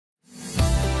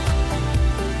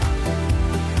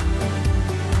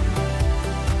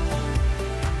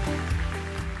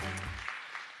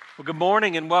Well, good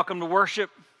morning and welcome to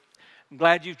worship. I'm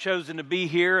glad you've chosen to be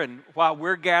here. And while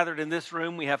we're gathered in this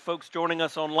room, we have folks joining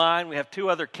us online. We have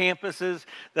two other campuses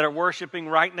that are worshiping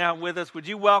right now with us. Would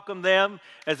you welcome them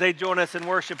as they join us in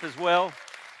worship as well?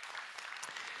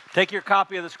 Take your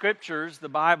copy of the Scriptures, the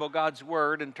Bible, God's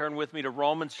Word, and turn with me to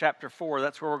Romans chapter 4.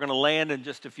 That's where we're going to land in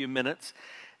just a few minutes.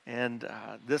 And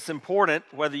this is important,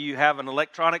 whether you have an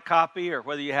electronic copy or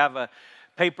whether you have a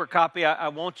paper copy. I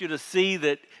want you to see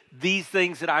that these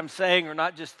things that I'm saying are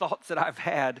not just thoughts that I've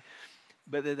had,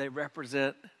 but that they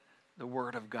represent the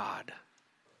Word of God.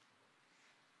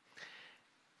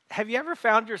 Have you ever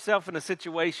found yourself in a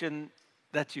situation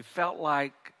that you felt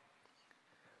like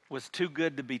was too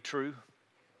good to be true?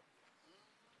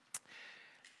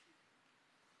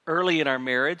 Early in our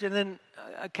marriage, and then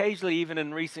occasionally even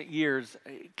in recent years,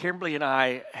 Kimberly and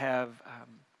I have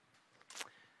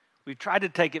we've tried to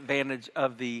take advantage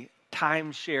of the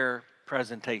timeshare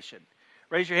presentation.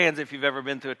 Raise your hands if you've ever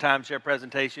been to a timeshare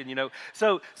presentation, you know.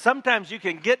 So sometimes you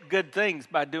can get good things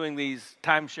by doing these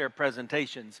timeshare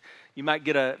presentations. You might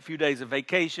get a few days of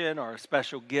vacation or a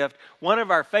special gift. One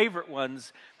of our favorite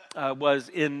ones was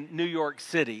in New York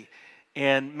City.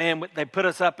 And man, they put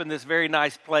us up in this very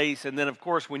nice place. And then, of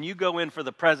course, when you go in for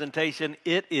the presentation,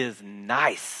 it is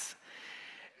nice.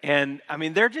 And, I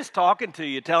mean, they're just talking to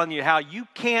you, telling you how you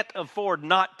can't afford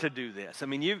not to do this. I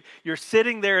mean, you're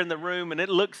sitting there in the room, and it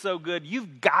looks so good.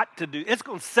 You've got to do it. It's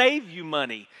going to save you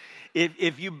money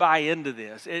if you buy into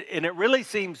this. And it really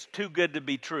seems too good to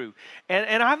be true.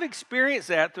 And I've experienced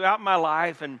that throughout my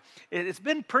life, and it's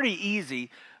been pretty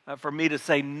easy for me to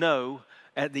say no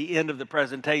at the end of the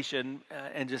presentation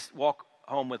and just walk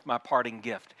home with my parting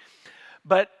gift.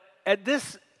 But at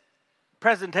this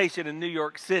presentation in New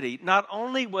York City, not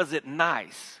only was it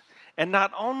nice, and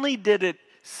not only did it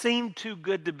seem too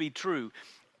good to be true,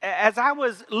 as I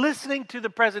was listening to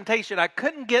the presentation, I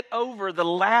couldn't get over the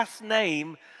last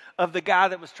name of the guy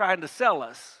that was trying to sell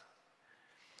us.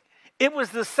 It was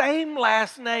the same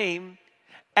last name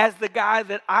as the guy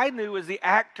that I knew as the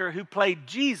actor who played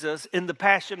Jesus in The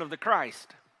Passion of the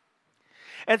Christ.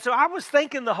 And so I was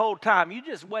thinking the whole time, you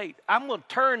just wait, I'm going to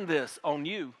turn this on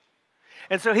you.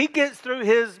 And so he gets through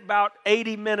his about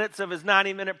 80 minutes of his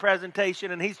 90-minute presentation,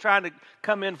 and he's trying to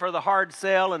come in for the hard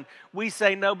sell, and we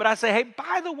say no. But I say, hey,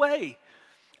 by the way,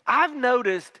 I've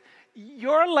noticed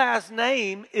your last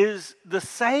name is the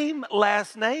same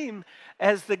last name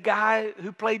as the guy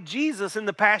who played Jesus in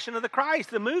The Passion of the Christ,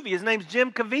 the movie. His name's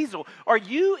Jim Caviezel. Are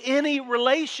you any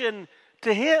relation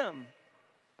to him?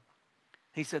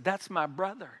 He said, that's my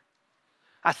brother.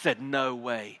 I said, no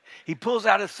way. He pulls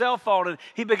out his cell phone and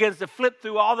he begins to flip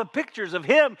through all the pictures of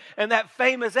him and that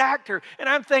famous actor. And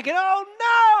I'm thinking, oh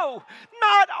no,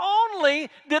 not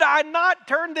only did I not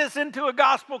turn this into a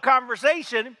gospel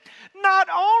conversation, not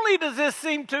only does this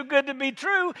seem too good to be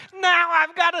true, now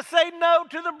I've got to say no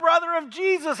to the brother of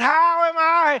Jesus. How am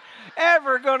I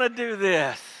ever going to do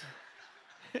this?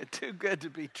 Too good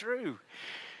to be true.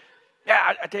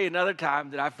 Yeah, I tell you another time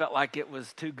that I felt like it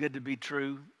was too good to be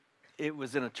true. It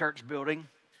was in a church building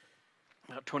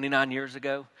about 29 years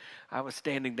ago. I was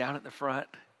standing down at the front.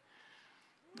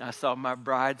 I saw my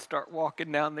bride start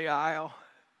walking down the aisle.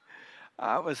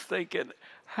 I was thinking,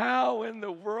 how in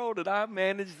the world did I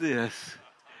manage this?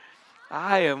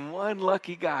 I am one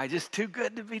lucky guy, just too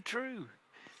good to be true.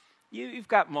 You've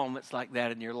got moments like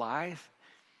that in your life.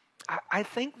 I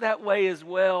think that way as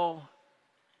well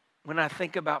when I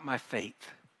think about my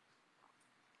faith.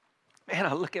 Man,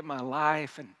 I look at my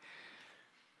life and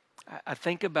I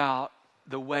think about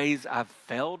the ways I've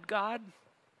failed God.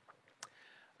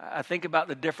 I think about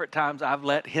the different times I've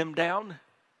let him down.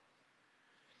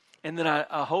 And then I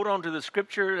hold on to the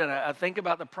scripture and I think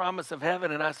about the promise of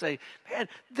heaven and I say, man,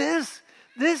 this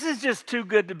is just too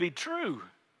good to be true.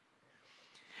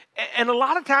 And a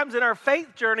lot of times in our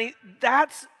faith journey,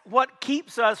 that's what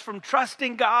keeps us from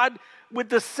trusting God with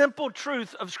the simple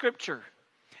truth of Scripture.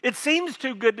 It seems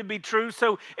too good to be true,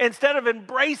 so instead of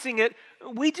embracing it,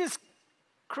 we just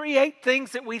create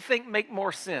things that we think make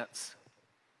more sense.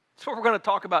 That's what we're going to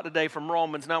talk about today from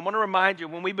Romans. Now, I want to remind you,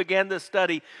 when we began this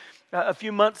study a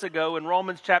few months ago in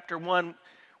Romans chapter 1,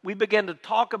 we began to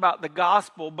talk about the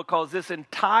gospel because this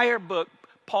entire book,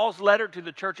 Paul's letter to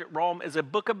the church at Rome, is a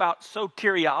book about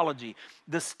soteriology,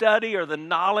 the study or the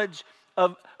knowledge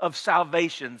of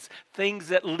salvations, things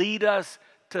that lead us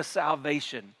to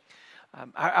salvation.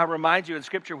 I remind you in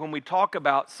Scripture when we talk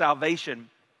about salvation,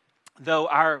 though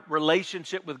our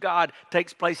relationship with God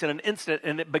takes place in an instant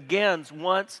and it begins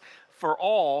once for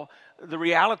all, the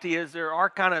reality is there are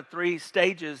kind of three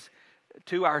stages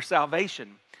to our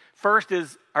salvation. First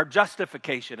is our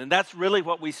justification, and that's really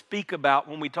what we speak about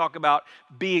when we talk about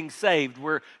being saved.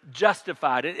 We're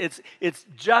justified. It's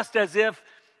just as if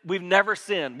we've never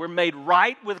sinned. We're made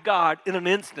right with God in an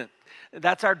instant.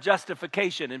 That's our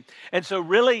justification. And so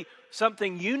really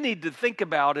something you need to think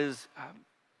about is,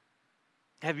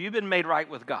 have you been made right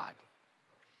with God?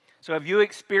 So have you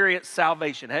experienced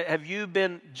salvation? Have you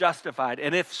been justified?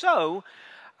 And if so,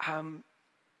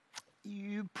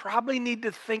 you probably need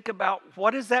to think about,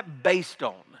 what is that based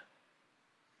on?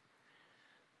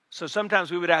 So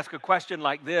sometimes we would ask a question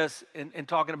like this in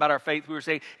talking about our faith. We were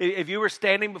saying, if you were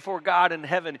standing before God in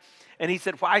heaven and he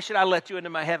said, why should I let you into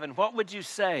my heaven? What would you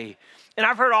say? And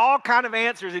I've heard all kind of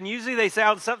answers, and usually they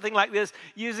sound something like this.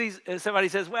 Usually somebody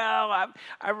says, well,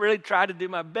 I really try to do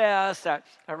my best. I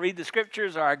read the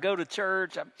scriptures, or I go to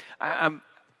church. I'm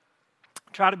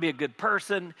try to be a good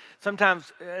person.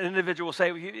 Sometimes an individual will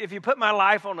say, if you put my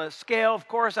life on a scale, of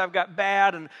course I've got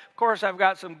bad, and of course I've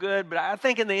got some good, but I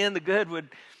think in the end the good would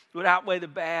outweigh the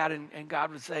bad, and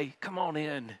God would say, come on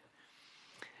in.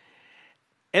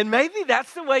 And maybe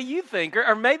that's the way you think,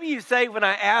 or maybe you say, when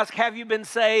I ask, have you been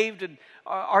saved, and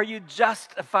are you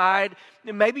justified?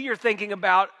 And maybe you're thinking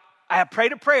about, I have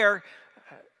prayed a prayer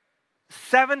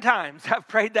 7 times. I've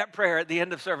prayed that prayer at the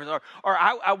end of service. Or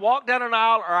I walked down an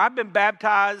aisle, or I've been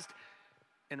baptized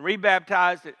and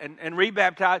rebaptized and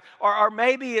rebaptized. Or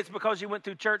maybe it's because you went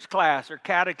through church class or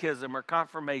catechism or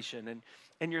confirmation.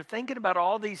 And you're thinking about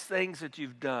all these things that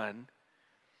you've done.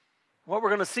 What we're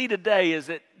going to see today is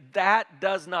that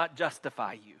does not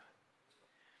justify you.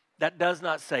 That does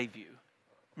not save you.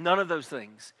 None of those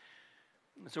things.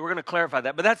 So we're going to clarify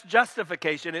that. But that's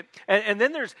justification. And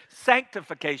then there's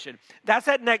sanctification. That's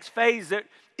that next phase, that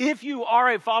if you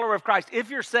are a follower of Christ,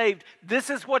 if you're saved, this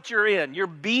is what you're in. You're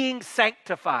being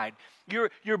sanctified.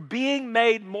 You're being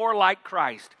made more like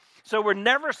Christ. So we're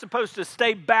never supposed to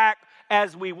stay back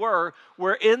as we were.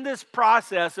 We're in this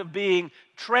process of being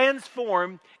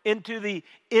transformed into the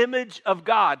image of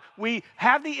God. We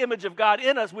have the image of God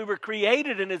in us. We were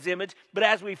created in his image, but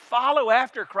as we follow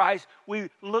after Christ, we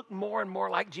look more and more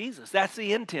like Jesus. That's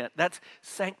the intent. That's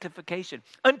sanctification.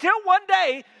 Until one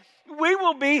day, we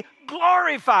will be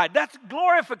glorified. That's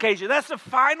glorification. That's the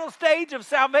final stage of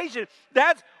salvation.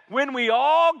 That's when we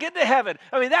all get to heaven.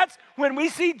 I mean, that's when we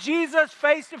see Jesus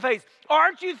face to face.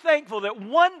 Aren't you thankful that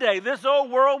one day this old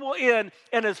world will end,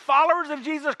 and as followers of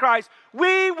Jesus Christ,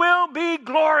 we will be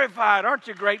glorified? Aren't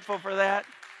you grateful for that?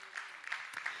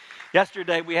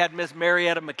 Yesterday, we had Miss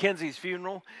Marietta McKenzie's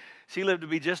funeral. She lived to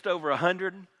be just over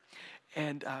 100.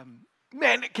 And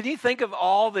man, can you think of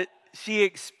all that she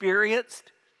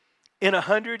experienced in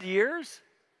 100 years?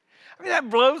 I mean, that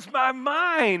blows my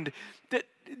mind.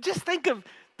 Just think of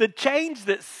the change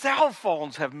that cell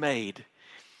phones have made.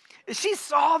 She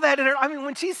saw that in her,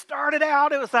 when she started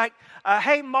out, it was like,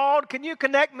 hey, Maud, can you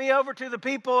connect me over to the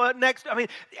people next?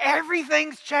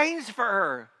 Everything's changed for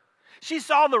her. She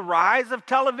saw the rise of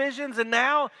televisions, and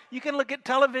now you can look at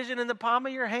television in the palm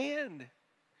of your hand.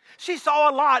 She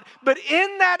saw a lot, but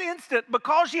in that instant,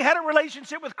 because she had a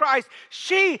relationship with Christ,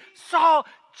 she saw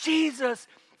Jesus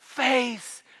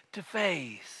face to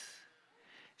face.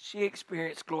 She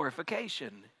experienced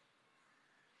glorification.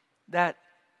 That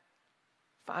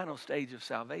final stage of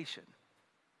salvation.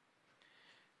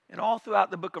 And all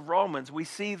throughout the book of Romans, we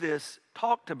see this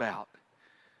talked about,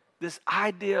 this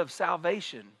idea of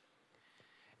salvation.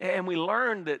 And we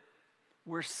learn that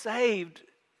we're saved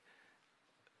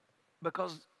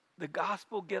because the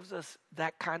gospel gives us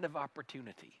that kind of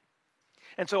opportunity.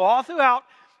 And so all throughout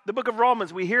the book of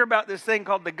Romans, we hear about this thing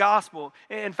called the gospel.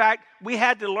 In fact, we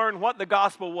had to learn what the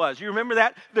gospel was. You remember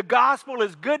that? The gospel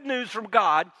is good news from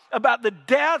God about the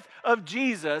death of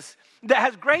Jesus that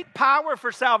has great power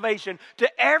for salvation to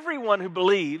everyone who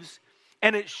believes.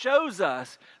 And it shows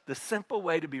us the simple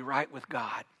way to be right with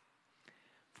God,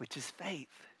 which is faith.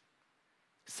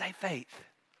 Say faith.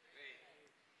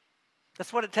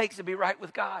 That's what it takes to be right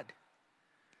with God.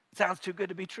 Sounds too good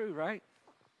to be true, right?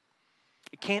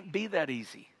 It can't be that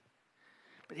easy.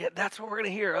 But yet that's what we're going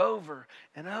to hear over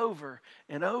and over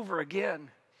and over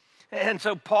again. And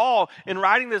so Paul, in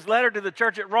writing this letter to the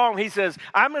church at Rome, he says,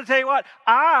 I'm going to tell you what,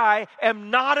 I am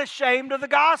not ashamed of the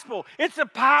gospel. It's the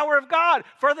power of God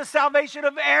for the salvation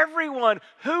of everyone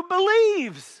who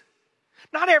believes.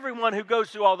 Not everyone who goes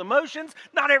through all the motions,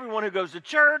 not everyone who goes to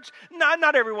church,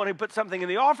 not everyone who puts something in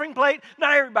the offering plate,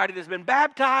 not everybody that's been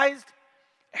baptized.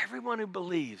 Everyone who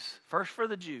believes, first for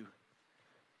the Jew,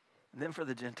 and then for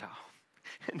the Gentile.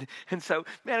 And so,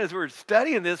 man, as we're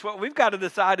studying this, what we've got to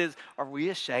decide is, are we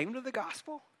ashamed of the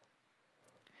gospel?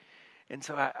 And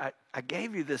so I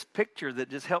gave you this picture that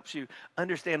just helps you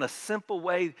understand a simple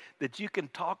way that you can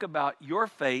talk about your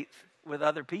faith with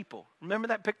other people. Remember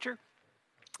that picture?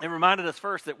 It reminded us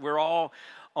first that we're all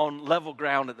on level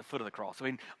ground at the foot of the cross. I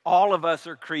mean, all of us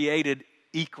are created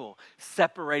equal,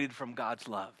 separated from God's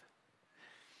love.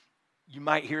 You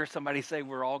might hear somebody say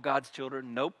we're all God's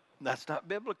children. Nope, that's not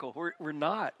biblical. We're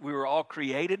not. We were all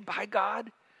created by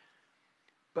God,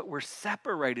 but we're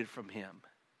separated from Him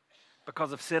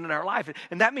because of sin in our life.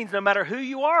 And that means no matter who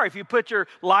you are, if you put your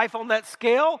life on that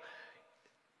scale,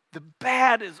 the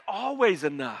bad is always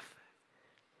enough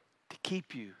to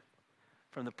keep you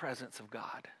from the presence of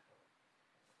God.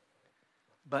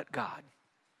 But God,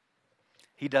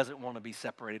 He doesn't want to be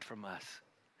separated from us.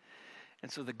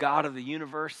 And so the God of the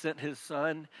universe sent His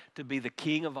Son to be the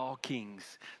King of all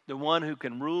kings, the one who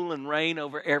can rule and reign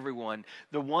over everyone,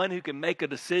 the one who can make a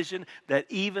decision that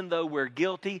even though we're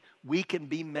guilty, we can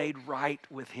be made right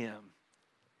with Him.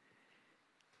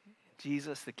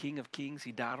 Jesus, the King of kings,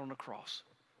 He died on the cross.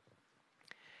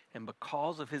 And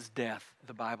because of His death,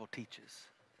 the Bible teaches,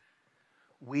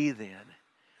 we then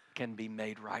can be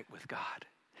made right with God.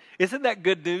 Isn't that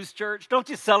good news, church? Don't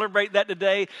you celebrate that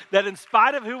today? That in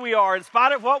spite of who we are, in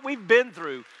spite of what we've been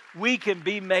through, we can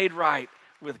be made right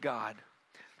with God.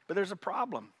 But there's a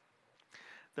problem.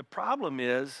 The problem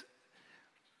is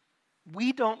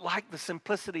we don't like the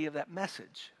simplicity of that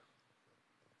message.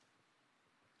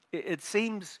 It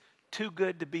seems too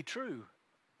good to be true.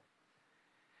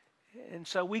 And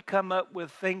so we come up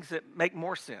with things that make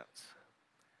more sense,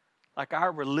 like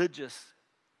our religious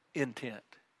intent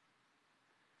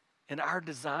and our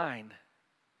design.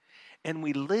 And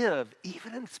we live,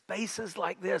 even in spaces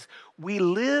like this, we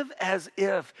live as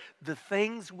if the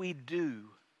things we do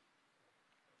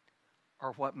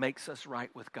are what makes us right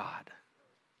with God.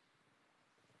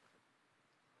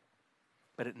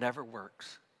 But it never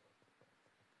works,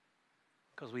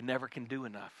 because we never can do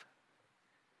enough,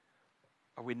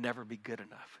 or we'd never be good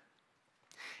enough.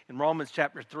 In Romans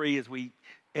chapter 3, as we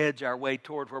edge our way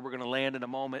toward where we're going to land in a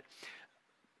moment,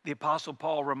 the Apostle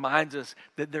Paul reminds us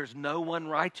that there's no one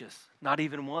righteous, not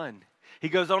even one. He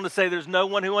goes on to say there's no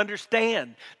one who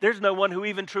understands. There's no one who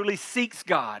even truly seeks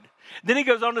God. Then he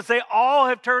goes on to say all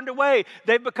have turned away.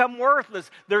 They've become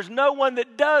worthless. There's no one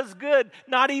that does good,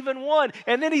 not even one.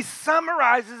 And then he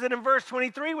summarizes it in verse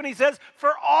 23 when he says,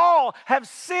 for all have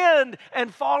sinned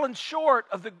and fallen short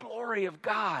of the glory of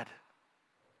God.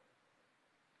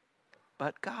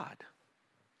 But God.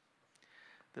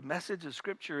 The message of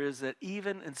Scripture is that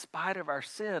even in spite of our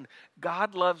sin,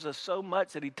 God loves us so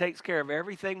much that He takes care of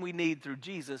everything we need through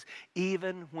Jesus,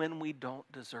 even when we don't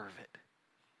deserve it.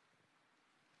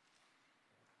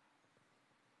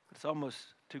 It's almost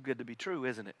too good to be true,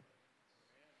 isn't it?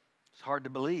 It's hard to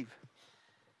believe.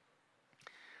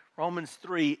 Romans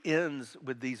 3 ends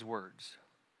with these words.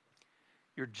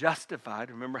 You're justified.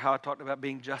 Remember how I talked about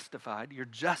being justified? You're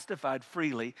justified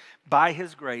freely by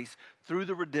His grace through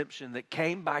the redemption that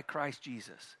came by Christ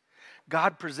Jesus.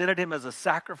 God presented Him as a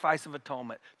sacrifice of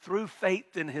atonement through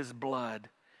faith in His blood.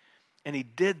 And He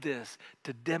did this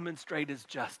to demonstrate His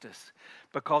justice,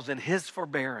 because in His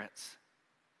forbearance,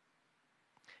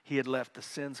 He had left the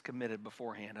sins committed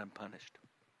beforehand unpunished.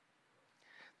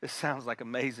 This sounds like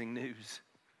amazing news,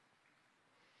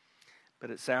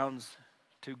 but it sounds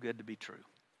too good to be true.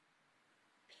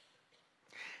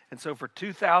 And so for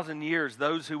 2,000 years,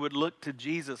 those who would look to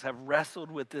Jesus have wrestled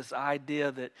with this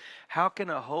idea that how can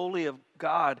a holy of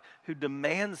God who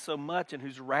demands so much and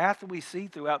whose wrath we see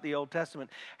throughout the Old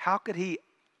Testament, how could He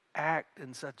act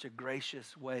in such a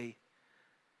gracious way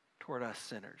toward us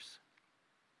sinners?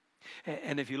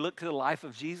 And if you look to the life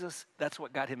of Jesus, that's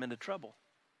what got Him into trouble.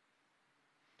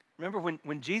 Remember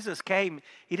when Jesus came,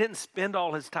 He didn't spend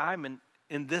all His time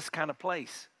in this kind of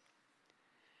place.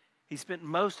 He spent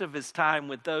most of His time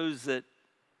with those that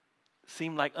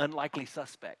seemed like unlikely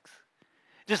suspects.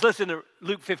 Just listen to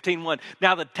Luke 15:1.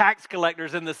 Now the tax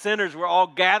collectors and the sinners were all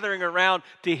gathering around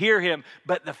to hear Him,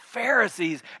 but the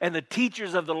Pharisees and the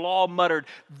teachers of the law muttered,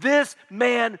 this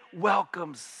man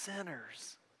welcomes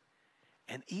sinners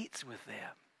and eats with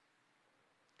them.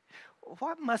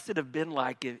 What must it have been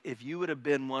like if you would have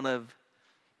been one of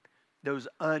those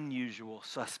unusual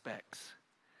suspects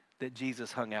that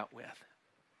Jesus hung out with?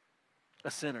 A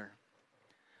sinner,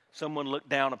 someone looked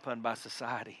down upon by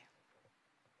society.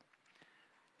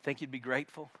 Think you'd be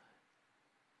grateful?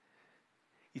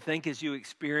 You think as you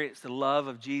experience the love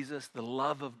of Jesus, the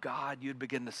love of God, you'd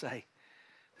begin to say,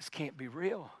 this can't be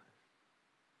real.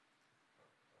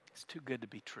 It's too good to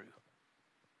be true.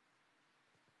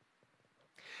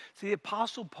 See, the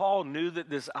Apostle Paul knew that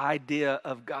this idea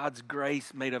of God's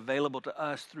grace made available to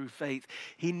us through faith,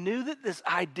 he knew that this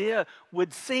idea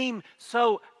would seem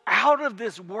so out of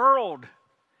this world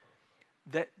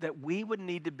that we would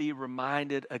need to be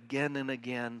reminded again and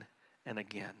again and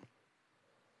again.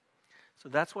 So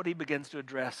that's what he begins to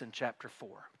address in chapter 4.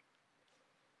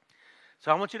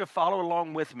 So I want you to follow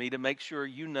along with me to make sure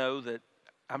you know that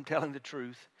I'm telling the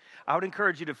truth. I would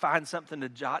encourage you to find something to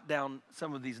jot down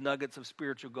some of these nuggets of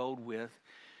spiritual gold with,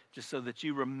 just so that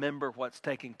you remember what's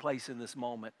taking place in this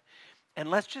moment. And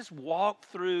let's just walk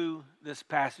through this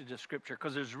passage of Scripture,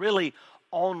 because there's really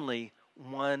only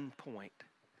one point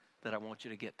that I want you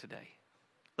to get today.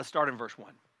 Let's start in verse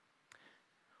 1.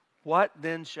 What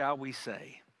then shall we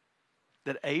say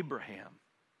that Abraham,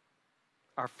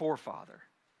 our forefather,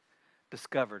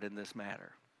 discovered in this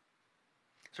matter?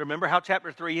 So remember how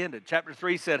chapter 3 ended. Chapter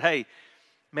 3 said, hey,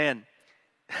 man,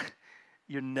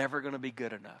 you're never going to be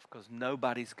good enough because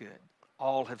nobody's good.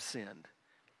 All have sinned.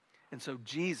 And so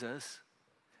Jesus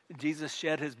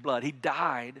shed his blood. He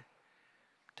died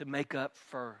to make up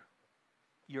for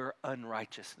your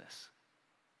unrighteousness.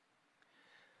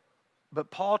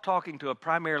 But Paul, talking to a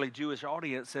primarily Jewish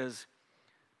audience, says,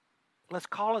 let's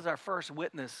call as our first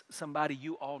witness somebody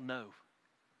you all know,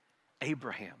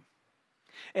 Abraham.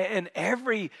 And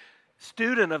every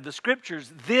student of the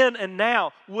Scriptures then and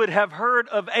now would have heard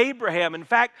of Abraham. In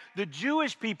fact, the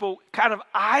Jewish people kind of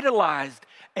idolized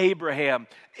Abraham.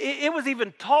 It was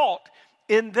even taught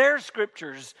in their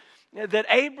Scriptures that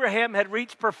Abraham had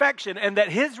reached perfection and that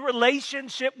his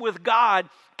relationship with God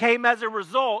came as a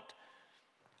result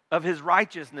of his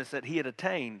righteousness that he had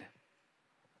attained.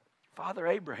 Father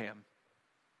Abraham.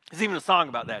 There's even a song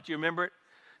about that. Do you remember it?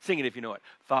 Sing it if you know it.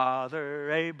 Father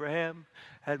Abraham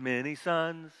had many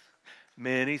sons.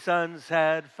 Many sons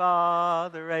had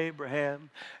Father Abraham,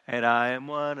 and I am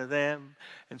one of them,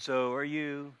 and so are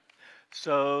you.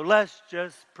 So let's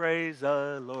just praise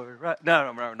the Lord. Right? No,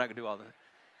 we're not going to do all that.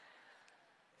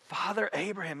 Father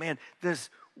Abraham, man, this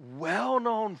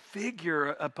well-known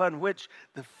figure upon which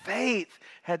the faith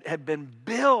had been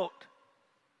built.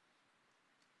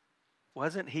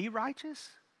 Wasn't he righteous?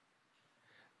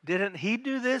 Didn't he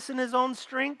do this in his own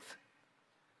strength?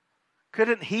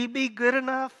 Couldn't he be good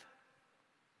enough?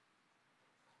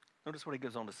 Notice what he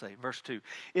goes on to say. Verse 2.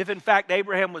 If in fact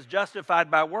Abraham was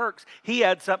justified by works, he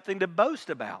had something to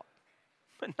boast about,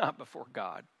 but not before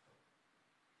God.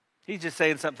 He's just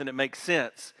saying something that makes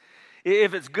sense.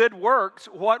 If it's good works,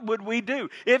 what would we do?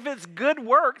 If it's good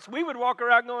works, we would walk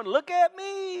around going, look at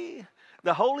me,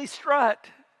 the holy strut.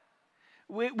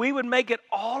 We would make it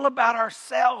all about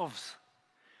ourselves.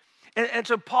 And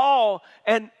so Paul,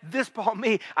 and this Paul,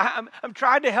 me, I'm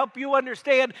trying to help you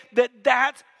understand that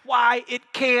that's why it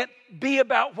can't be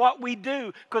about what we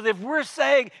do. Because if we're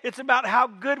saying it's about how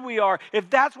good we are, if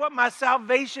that's what my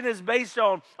salvation is based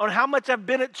on how much I've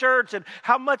been at church and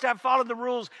how much I've followed the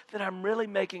rules, then I'm really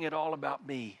making it all about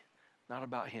me, not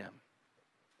about him.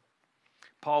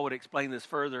 Paul would explain this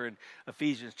further in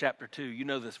Ephesians chapter 2. You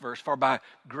know this verse. For by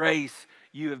grace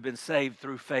you have been saved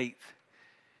through faith.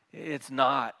 It's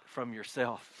not from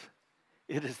yourself.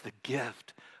 It is the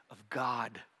gift of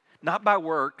God. Not by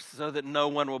works, so that no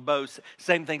one will boast.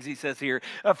 Same things he says here.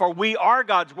 For we are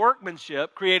God's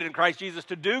workmanship, created in Christ Jesus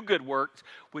to do good works,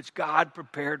 which God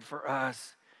prepared for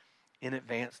us in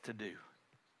advance to do.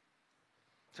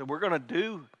 So we're going to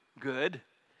do good,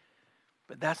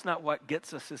 but that's not what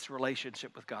gets us this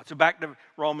relationship with God. So back to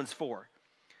Romans 4.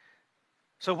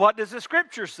 So what does the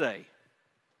Scripture say?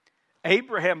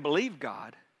 Abraham believed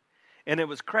God, and it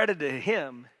was credited to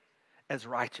him as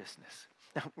righteousness.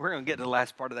 Now, we're going to get to the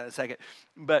last part of that in a second.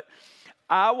 But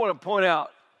I want to point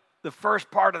out the first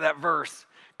part of that verse,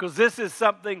 because this is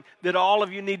something that all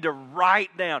of you need to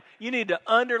write down. You need to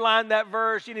underline that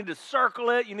verse. You need to circle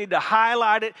it. You need to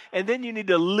highlight it. And then you need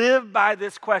to live by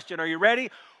this question. Are you ready?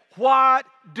 What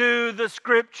do the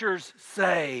Scriptures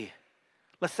say?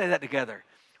 Let's say that together.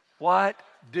 What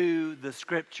do the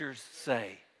Scriptures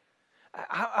say?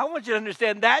 I want you to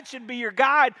understand that should be your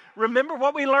guide. Remember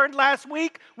what we learned last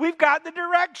week? We've got the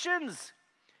directions.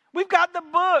 We've got the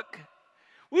book.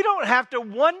 We don't have to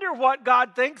wonder what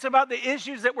God thinks about the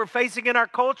issues that we're facing in our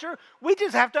culture. We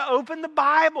just have to open the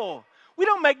Bible. We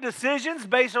don't make decisions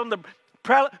based on the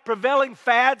prevailing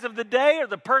fads of the day or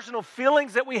the personal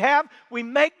feelings that we have. We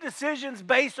make decisions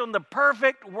based on the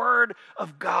perfect Word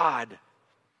of God.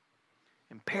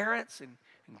 And parents and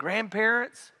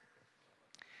grandparents,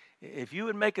 if you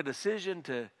would make a decision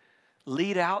to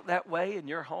lead out that way in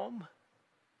your home,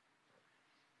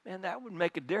 man, that would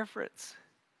make a difference.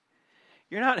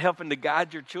 You're not helping to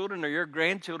guide your children or your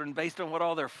grandchildren based on what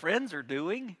all their friends are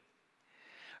doing.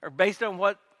 or based on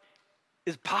what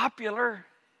is popular,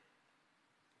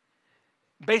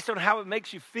 based on how it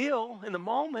makes you feel in the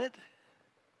moment.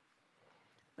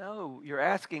 No, you're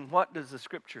asking, what does the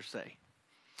Scripture say?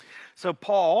 So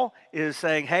Paul is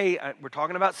saying, hey, we're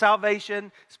talking about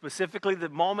salvation, specifically the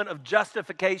moment of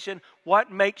justification.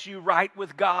 What makes you right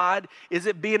with God? Is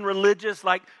it being religious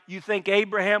like you think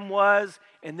Abraham was?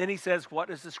 And then he says, what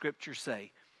does the Scripture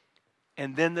say?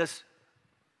 And then this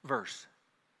verse.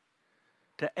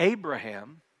 To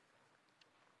Abraham,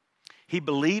 he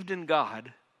believed in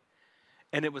God,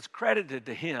 and it was credited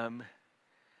to him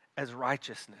as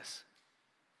righteousness.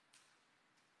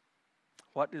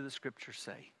 What do the Scriptures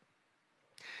say?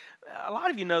 A lot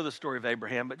of you know the story of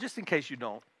Abraham, but just in case you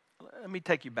don't, let me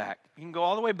take you back. You can go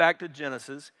all the way back to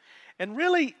Genesis, and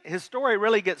really, his story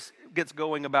really gets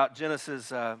going about Genesis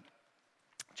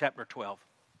chapter 12.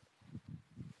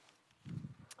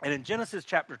 And in Genesis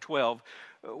chapter 12,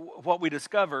 what we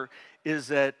discover is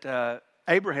that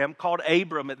Abraham, called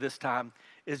Abram at this time,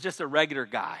 is just a regular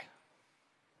guy.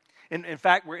 In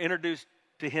fact, we're introduced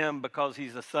to him because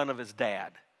he's the son of his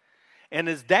dad. And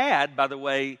his dad, by the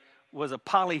way, was a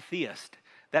polytheist.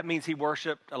 That means he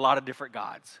worshiped a lot of different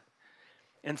gods.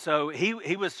 And so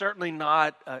he was certainly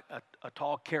not a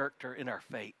tall character in our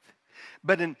faith.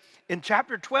 But in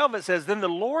chapter 12 it says, then the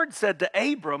Lord said to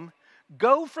Abram,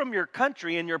 go from your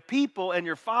country and your people and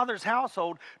your father's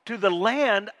household to the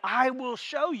land I will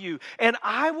show you, and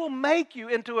I will make you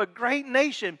into a great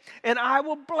nation, and I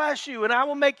will bless you, and I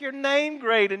will make your name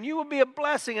great, and you will be a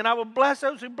blessing, and I will bless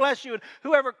those who bless you, and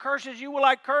whoever curses you will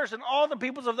I curse, and all the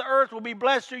peoples of the earth will be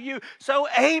blessed through you. So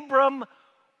Abram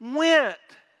went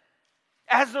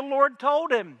as the Lord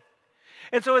told him.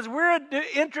 And so as we're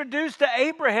introduced to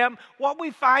Abraham, what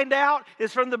we find out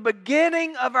is from the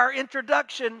beginning of our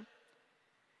introduction,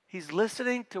 he's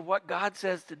listening to what God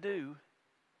says to do,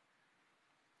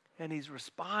 and he's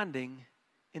responding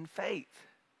in faith.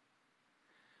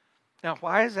 Now,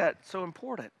 why is that so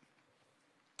important?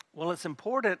 Well, it's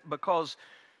important because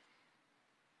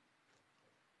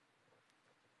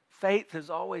faith has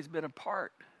always been a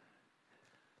part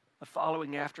of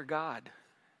following after God.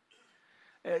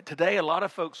 Today, a lot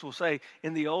of folks will say,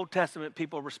 in the Old Testament,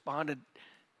 people responded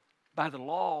by the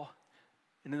law,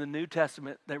 and in the New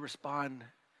Testament, they respond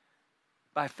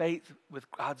by faith with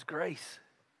God's grace.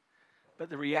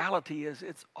 But the reality is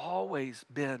it's always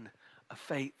been a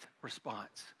faith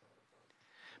response.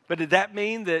 But did that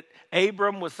mean that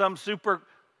Abram was some super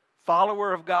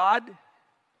follower of God?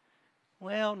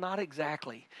 Well, not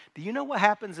exactly. Do you know what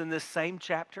happens in this same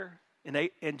chapter,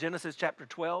 in Genesis chapter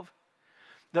 12?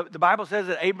 The Bible says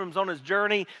that Abram's on his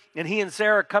journey, and he and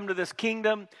Sarah come to this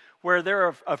kingdom where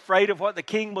they're afraid of what the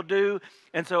king will do.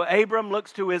 And so Abram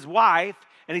looks to his wife,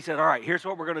 and he said, all right, here's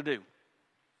what we're going to do.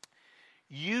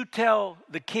 You tell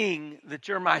the king that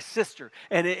you're my sister.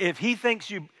 And if he thinks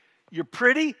you're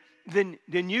pretty, then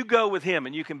you go with him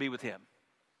and you can be with him.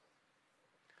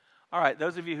 All right,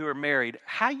 those of you who are married,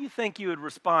 how you think you would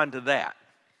respond to that?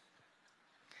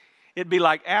 It'd be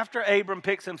like after Abram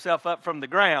picks himself up from the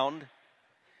ground.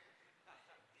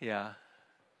 Yeah.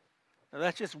 Now,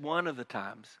 that's just one of the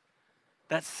times.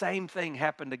 That same thing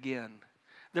happened again.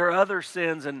 There are other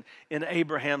sins in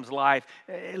Abraham's life.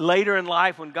 Later in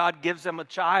life, when God gives him a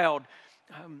child,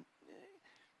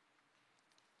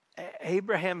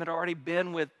 Abraham had already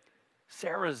been with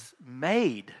Sarah's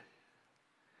maid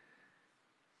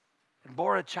and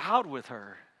bore a child with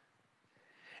her.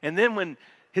 And then when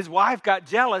his wife got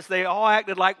jealous, they all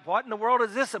acted like, what in the world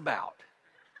is this about?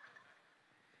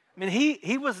 I mean,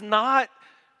 he was not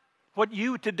what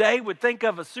you today would think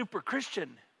of a super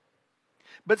Christian.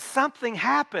 But something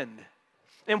happened.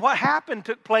 And what happened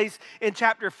took place in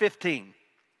chapter 15.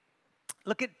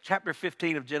 Look at chapter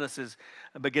 15 of Genesis,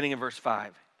 beginning in verse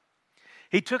 5.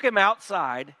 He took him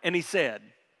outside and he said,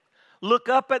 look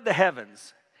up at the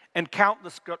heavens and count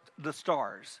the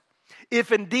stars,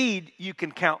 if indeed you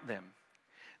can count them.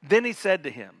 Then he said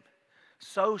to him,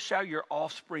 so shall your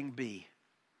offspring be.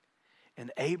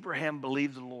 And Abraham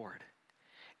believed the Lord,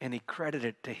 and he credited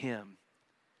it to him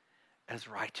as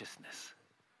righteousness.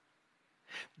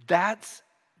 That's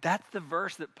the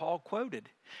verse that Paul quoted.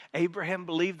 Abraham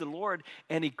believed the Lord,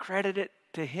 and he credited it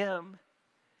to him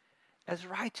as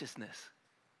righteousness.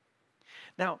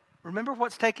 Now, remember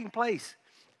what's taking place.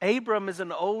 Abram is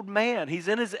an old man. He's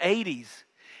in his 80s.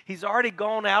 He's already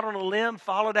gone out on a limb,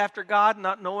 followed after God,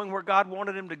 not knowing where God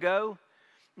wanted him to go.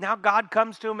 Now God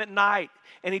comes to him at night,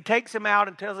 and he takes him out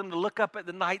and tells him to look up at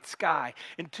the night sky.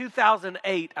 In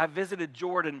 2008, I visited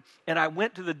Jordan, and I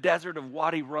went to the desert of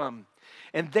Wadi Rum.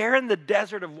 And there in the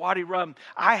desert of Wadi Rum,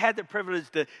 I had the privilege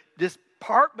to just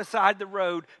park beside the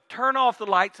road, turn off the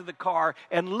lights of the car,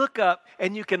 and look up,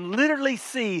 and you can literally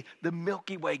see the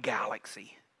Milky Way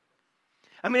galaxy.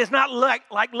 I mean, it's not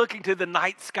like looking to the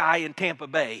night sky in Tampa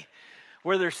Bay,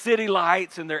 where there's city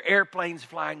lights and there are airplanes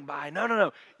flying by.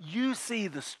 No. You see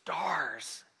the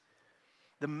stars,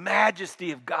 the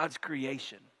majesty of God's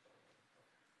creation.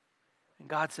 And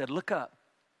God said, look up,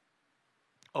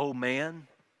 O man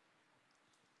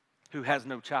who has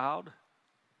no child,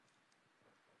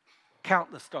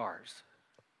 count the stars.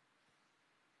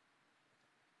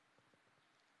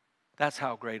 That's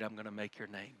how great I'm going to make your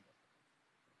name.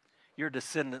 Your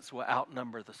descendants will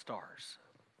outnumber the stars.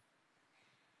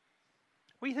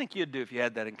 What do you think you'd do if you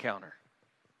had that encounter?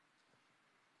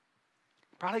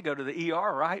 Probably go to the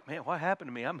ER, right? Man, what happened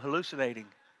to me? I'm hallucinating.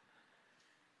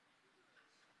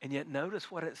 And yet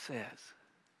notice what it says.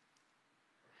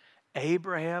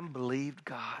 Abraham believed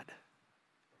God,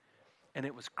 and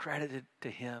it was credited to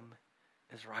him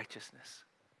as righteousness.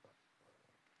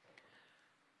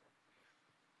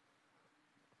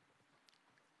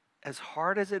 As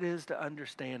hard as it is to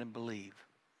understand and believe,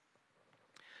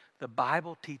 the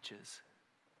Bible teaches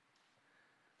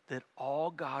that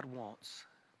all God wants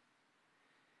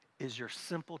is your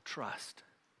simple trust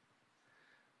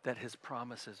that his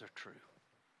promises are true.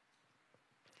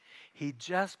 He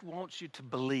just wants you to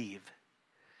believe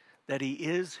that he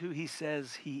is who he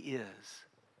says he is,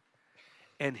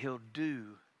 and he'll do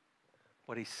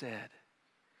what he said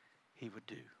he would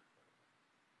do.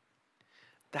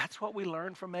 That's what we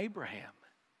learn from Abraham.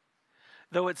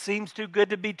 Though it seems too good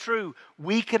to be true,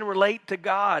 we can relate to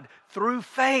God through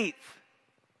faith.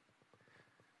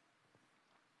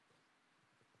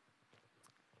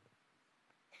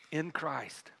 In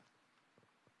Christ,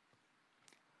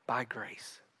 by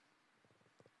grace.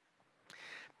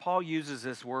 Paul uses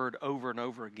this word over and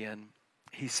over again.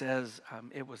 He says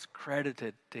it was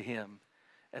credited to him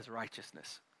as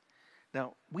righteousness.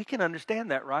 Now, we can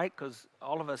understand that, right? Because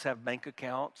all of us have bank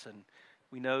accounts, and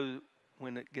we know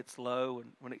when it gets low.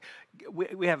 And when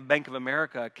we have a Bank of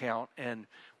America account, and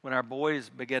when our boys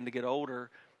began to get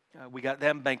older, we got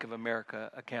them Bank of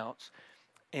America accounts.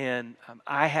 And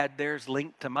I had theirs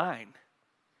linked to mine.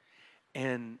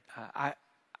 And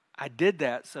I did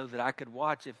that so that I could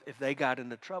watch if they got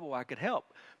into trouble, I could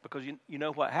help. Because you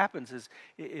know what happens is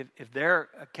if their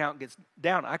account gets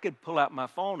down, I could pull out my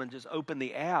phone and just open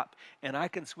the app, and I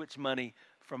can switch money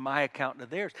from my account to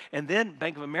theirs. And then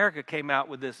Bank of America came out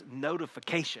with this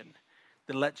notification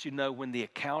that lets you know when the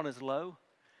account is low.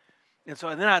 And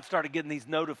then I started getting these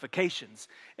notifications,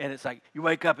 and it's like you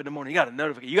wake up in the morning, you got a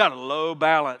notification, you got a low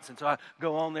balance, and so I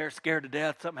go on there scared to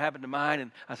death, something happened to mine,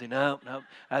 and I say, no,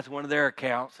 that's one of their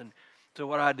accounts. And so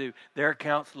what I do, their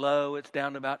account's low, it's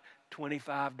down to about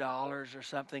 $25 or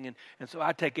something, and so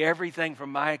I take everything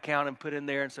from my account and put in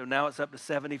there, and so now it's up to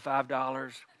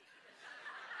 $75.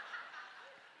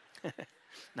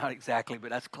 Not exactly,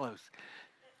 but that's close.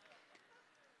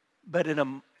 But in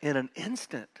an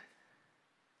instant,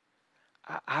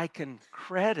 I can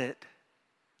credit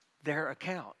their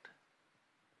account.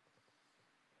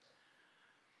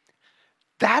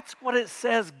 That's what it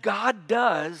says God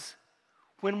does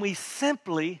when we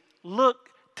simply look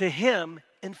to him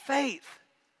in faith.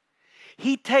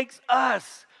 He takes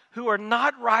us who are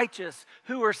not righteous,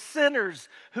 who are sinners,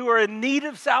 who are in need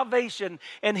of salvation,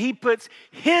 and he puts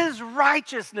his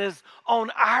righteousness on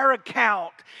our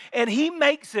account, and he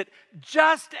makes it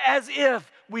just as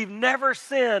if we've never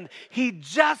sinned. He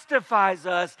justifies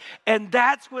us, and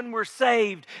that's when we're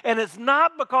saved. And it's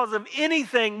not because of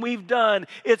anything we've done.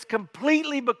 It's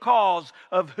completely because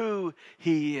of who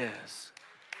he is.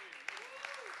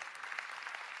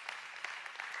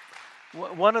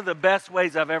 One of the best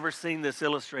ways I've ever seen this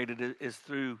illustrated is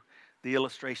through the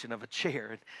illustration of a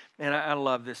chair. And I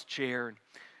love this chair. And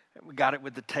we got it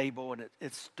with the table, and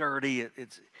it's sturdy.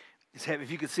 It's heavy.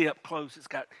 If you can see up close, it's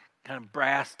got kind of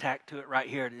brass tack to it right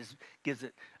here. It just gives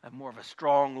it more of a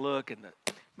strong look.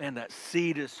 And that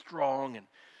seat is strong. And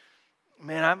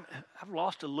man, I've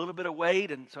lost a little bit of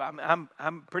weight, and so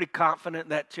I'm pretty confident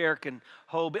that chair can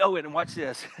hold. Oh, and watch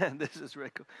this. This is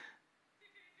really cool.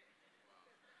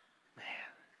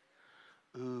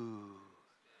 Ooh.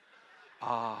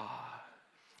 Ah.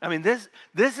 I mean, this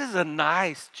is a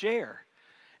nice chair.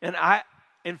 And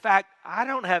in fact, I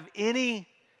don't have any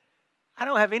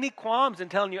qualms in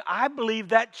telling you I believe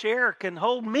that chair can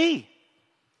hold me.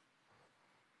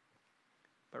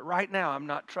 But right now, I'm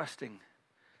not trusting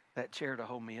that chair to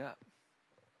hold me up.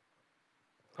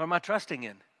 What am I trusting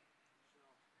in?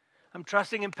 I'm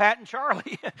trusting in Pat and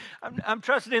Charlie. I'm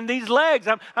trusting in these legs.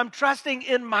 I'm trusting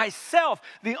in myself.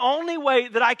 The only way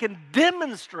that I can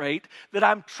demonstrate that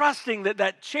I'm trusting that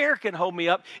that chair can hold me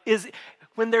up is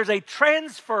when there's a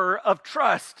transfer of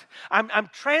trust. I'm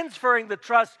transferring the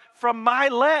trust from my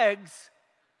legs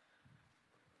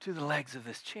to the legs of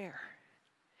this chair.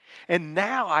 And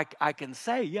now I can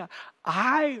say, yeah,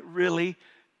 I really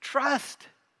trust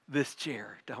this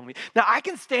chair to hold me. Now I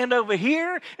can stand over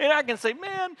here and I can say,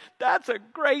 man, that's a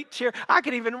great chair. I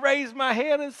could even raise my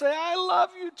hand and say, I love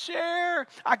you, chair.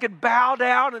 I could bow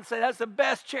down and say, that's the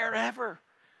best chair ever.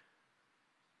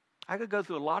 I could go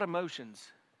through a lot of motions.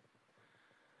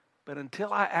 But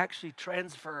until I actually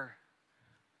transfer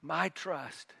my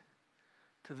trust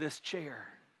to this chair,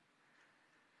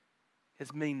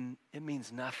 it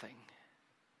means nothing.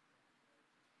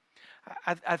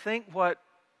 I think what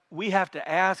we have to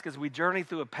ask as we journey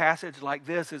through a passage like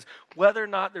this is whether or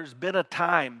not there's been a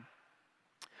time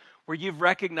where you've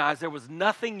recognized there was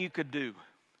nothing you could do.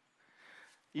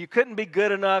 You couldn't be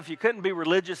good enough. You couldn't be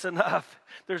religious enough.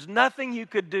 There's nothing you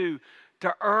could do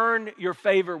to earn your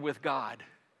favor with God.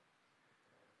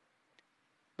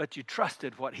 But you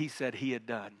trusted what He said He had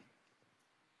done.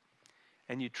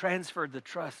 And you transferred the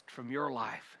trust from your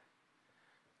life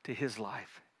to His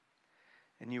life.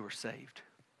 And you were saved.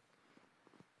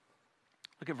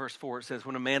 Look at verse 4. It says,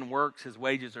 when a man works, his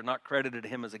wages are not credited to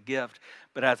him as a gift,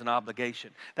 but as an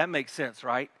obligation. That makes sense,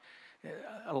 right?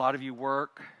 A lot of you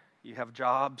work, you have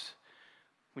jobs.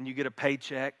 When you get a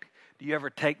paycheck, do you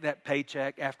ever take that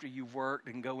paycheck after you've worked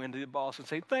and go into the boss and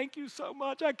say, thank you so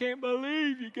much. I can't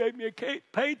believe you gave me a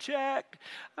paycheck.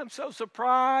 I'm so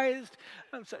surprised.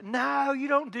 No, you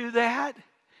don't do that.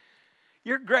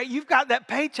 You're great. You've got that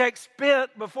paycheck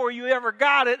spent before you ever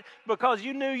got it because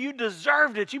you knew you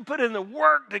deserved it. You put in the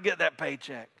work to get that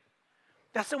paycheck.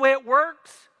 That's the way it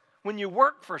works when you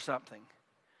work for something.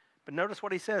 But notice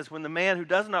what he says. When the man who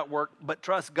does not work but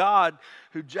trusts God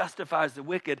who justifies the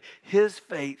wicked, his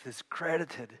faith is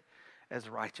credited as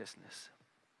righteousness.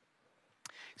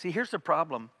 See, here's the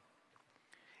problem.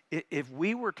 If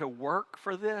we were to work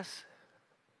for this,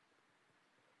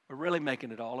 we're really making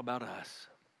it all about us.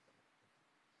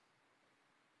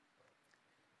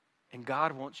 And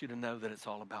God wants you to know that it's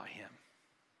all about Him.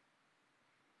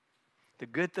 The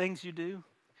good things you do,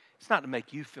 it's not to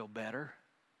make you feel better.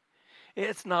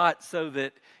 It's not so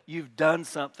that you've done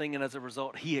something and as a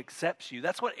result He accepts you.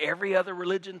 That's what every other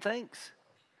religion thinks.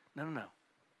 No.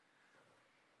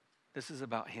 This is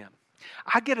about Him.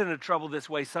 I get into trouble this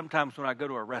way sometimes when I go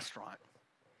to a restaurant.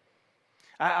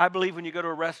 I believe when you go to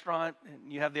a restaurant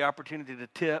and you have the opportunity to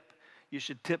tip, you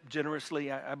should tip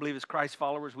generously. I believe as Christ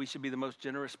followers, we should be the most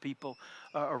generous people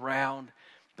around.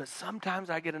 But sometimes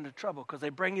I get into trouble because they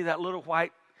bring you that little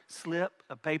white slip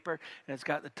of paper, and it's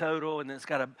got the total, and it's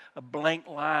got a blank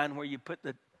line where you put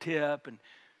the tip.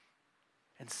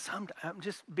 And sometimes, I'm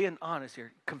just being honest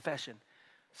here, confession.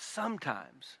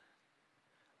 Sometimes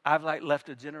I've left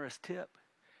a generous tip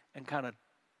and kind of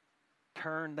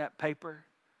turned that paper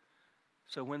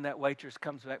so when that waitress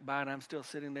comes back by and I'm still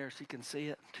sitting there, she can see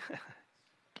it.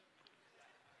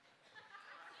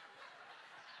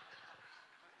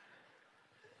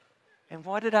 And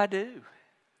what did I do?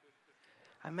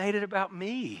 I made it about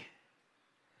me,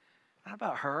 not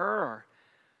about her, or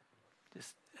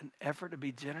just an effort to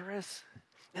be generous.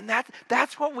 And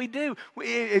that's what we do.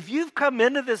 If you've come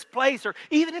into this place, or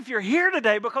even if you're here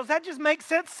today, because that just makes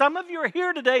sense. Some of you are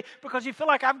here today because you feel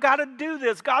like I've got to do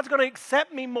this. God's going to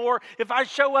accept me more if I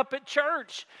show up at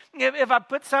church, if I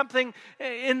put something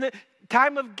in the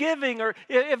time of giving, or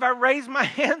if I raise my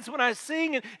hands when I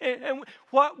sing. And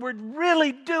what we're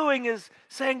really doing is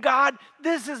saying, God,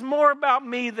 this is more about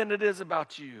me than it is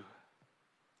about you.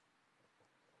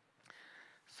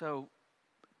 So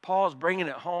Paul's bringing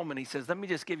it home, and he says, let me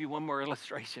just give you one more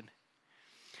illustration.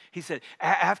 He said,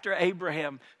 after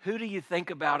Abraham, who do you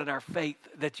think about in our faith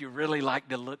that you really like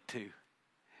to look to?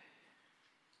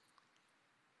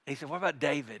 He said, what about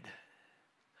David?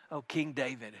 Oh, King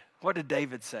David. What did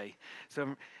David say?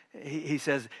 So he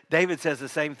says, David says the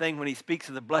same thing when he speaks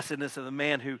of the blessedness of the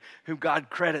man who God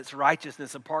credits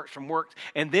righteousness apart from works.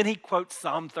 And then he quotes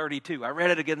Psalm 32. I read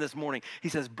it again this morning. He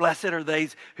says, blessed are they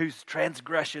whose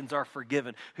transgressions are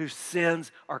forgiven, whose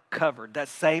sins are covered. That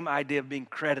same idea of being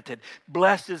credited.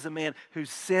 Blessed is the man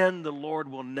whose sin the Lord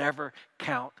will never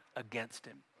count against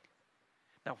him.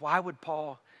 Now, why would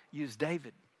Paul use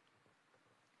David?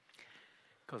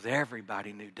 Because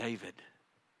everybody knew David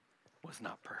was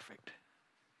not perfect.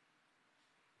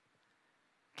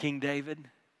 King David,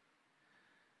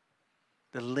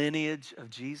 the lineage of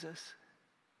Jesus,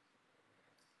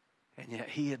 and yet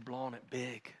he had blown it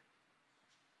big.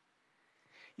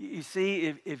 You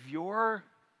see, if your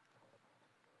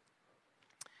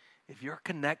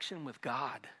connection with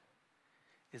God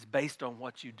is based on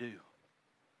what you do,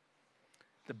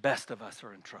 the best of us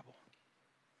are in trouble.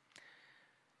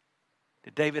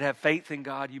 Did David have faith in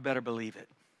God? You better believe it.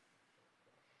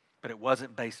 But it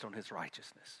wasn't based on his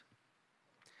righteousness.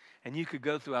 And you could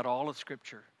go throughout all of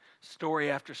Scripture,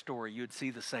 story after story, you would see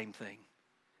the same thing.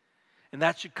 And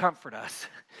that should comfort us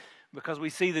because we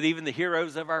see that even the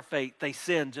heroes of our faith, they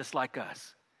sin just like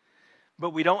us.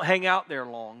 But we don't hang out there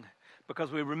long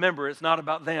because we remember it's not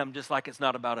about them just like it's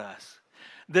not about us.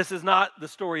 This is not the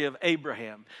story of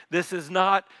Abraham. This is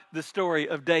not the story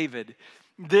of David.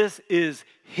 This is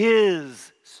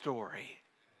his story.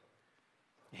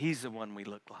 He's the one we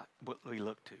look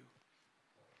to.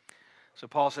 So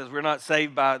Paul says we're not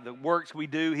saved by the works we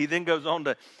do. He then goes on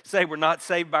to say we're not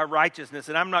saved by righteousness.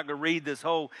 And I'm not going to read this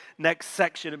whole next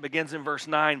section. It begins in verse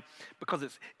 9 because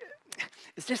it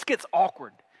just gets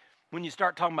awkward when you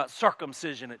start talking about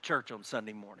circumcision at church on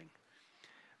Sunday morning.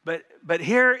 But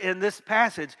here in this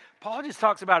passage, Paul just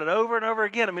talks about it over and over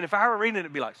again. I mean, if I were reading it,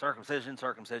 it'd be like circumcision,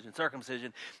 circumcision,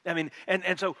 circumcision. I mean,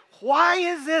 and so why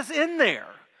is this in there?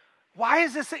 Why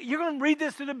is this? You're going to read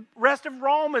this through the rest of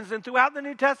Romans and throughout the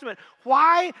New Testament.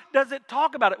 Why does it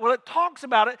talk about it? Well, it talks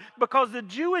about it because the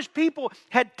Jewish people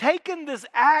had taken this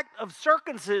act of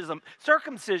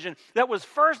circumcision that was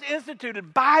first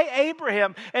instituted by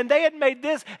Abraham, and they had made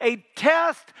this a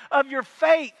test of your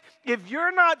faith. If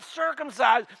you're not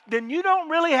circumcised, then you don't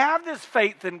really have this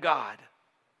faith in God.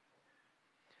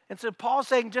 And so Paul's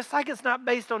saying, just like it's not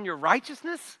based on your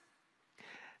righteousness,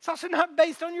 it's also not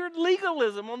based on your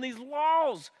legalism, on these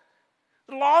laws.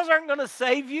 The laws aren't going to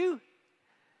save you.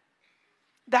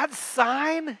 That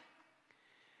sign,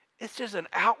 it's just an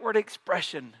outward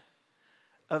expression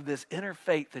of this inner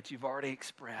faith that you've already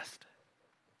expressed.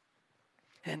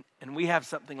 And we have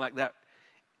something like that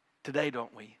today,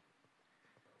 don't we?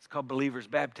 It's called believer's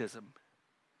baptism.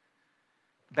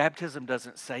 Baptism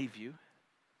doesn't save you.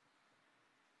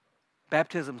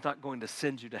 Baptism's not going to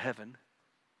send you to heaven.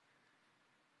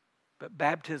 But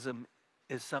baptism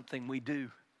is something we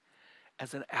do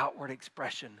as an outward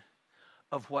expression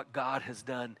of what God has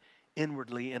done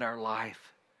inwardly in our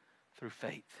life through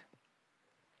faith.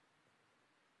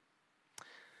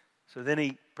 So then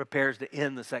he prepares to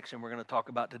end the section we're going to talk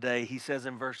about today. He says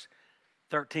in verse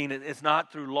 13, it's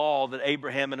not through law that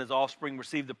Abraham and his offspring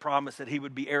received the promise that he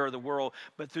would be heir of the world,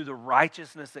 but through the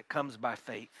righteousness that comes by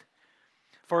faith.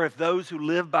 For if those who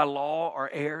live by law are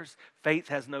heirs, faith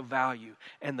has no value,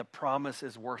 and the promise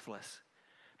is worthless,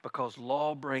 because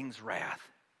law brings wrath.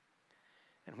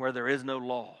 And where there is no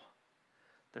law,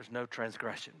 there's no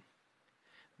transgression.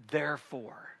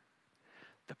 Therefore,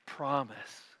 the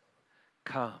promise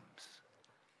comes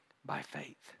by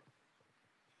faith.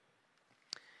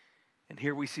 And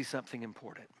here we see something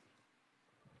important.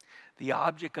 The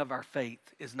object of our faith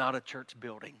is not a church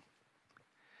building.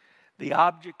 The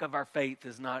object of our faith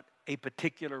is not a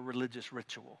particular religious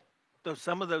ritual, though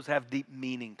some of those have deep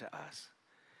meaning to us.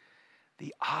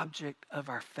 The object of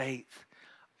our faith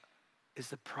is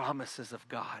the promises of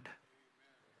God.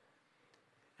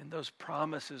 And those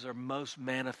promises are most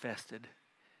manifested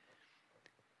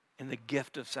in the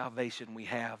gift of salvation we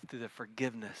have through the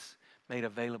forgiveness made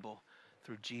available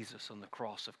through Jesus on the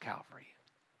cross of Calvary.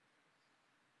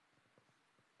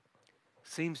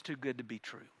 Seems too good to be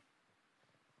true.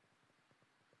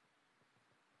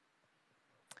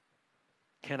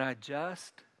 Can I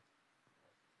just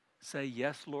say,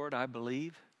 yes, Lord, I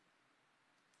believe,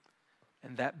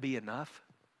 and that be enough?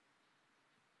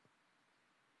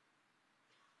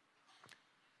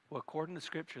 Well, according to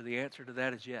Scripture, the answer to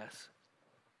that is yes.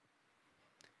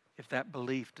 If that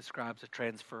belief describes a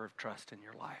transfer of trust in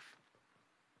your life.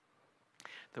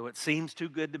 Though it seems too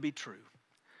good to be true,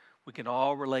 we can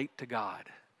all relate to God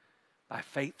by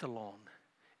faith alone,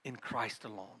 in Christ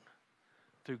alone,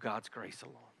 through God's grace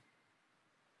alone.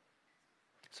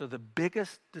 So the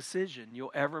biggest decision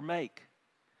you'll ever make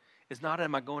is not,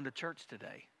 am I going to church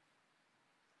today?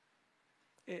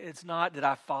 It's not, did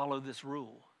I follow this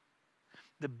rule?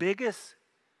 The biggest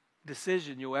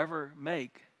decision you'll ever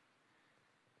make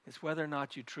is whether or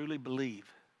not you truly believe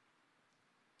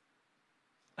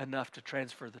enough to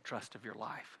transfer the trust of your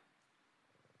life.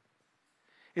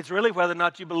 It's really whether or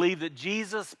not you believe that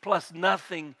Jesus plus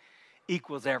nothing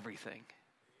equals everything.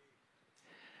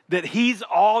 That he's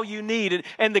all you need.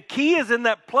 And the key is in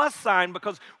that plus sign,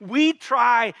 because we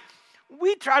try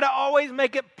to always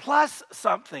make it plus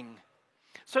something.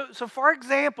 So for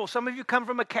example, some of you come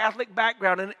from a Catholic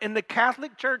background, and in the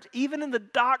Catholic Church, even in the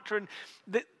doctrine,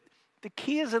 that The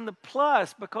key is in the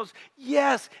plus, because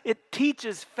yes, it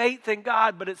teaches faith in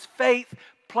God, but it's faith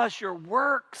plus your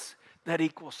works that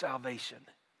equal salvation.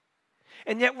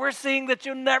 And yet we're seeing that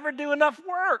you'll never do enough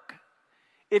work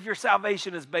if your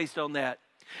salvation is based on that.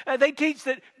 They teach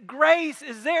that grace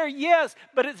is there, yes,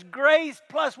 but it's grace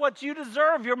plus what you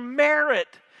deserve, your merit,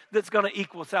 that's going to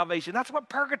equal salvation. That's what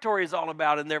purgatory is all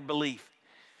about in their belief.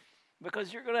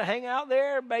 Because you're going to hang out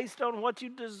there based on what you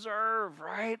deserve,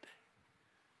 right?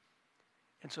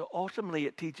 And so ultimately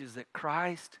it teaches that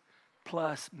Christ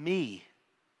plus me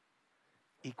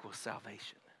equals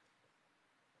salvation.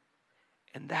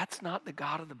 And that's not the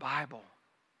God of the Bible.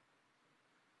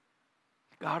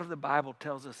 The God of the Bible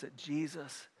tells us that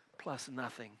Jesus plus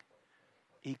nothing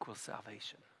equals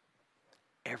salvation.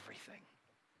 Everything.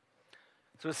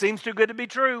 So it seems too good to be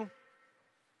true.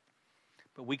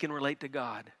 But we can relate to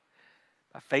God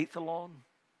by faith alone,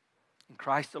 in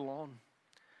Christ alone,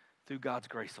 through God's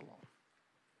grace alone.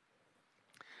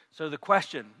 So the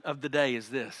question of the day is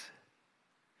this: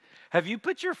 have you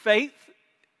put your faith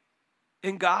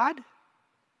in God?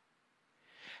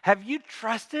 Have you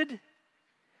trusted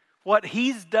what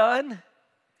He's done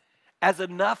as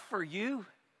enough for you?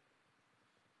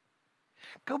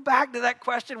 Go back to that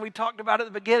question we talked about at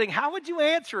the beginning. How would you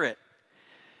answer it?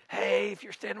 Hey, if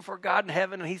you're standing before God in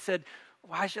heaven and He said,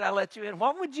 why should I let you in?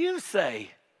 What would you say?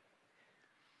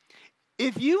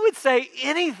 If you would say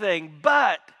anything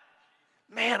but,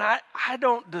 man, I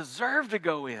don't deserve to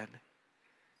go in,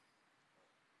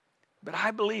 but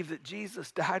I believe that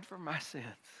Jesus died for my sins.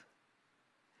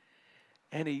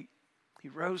 And he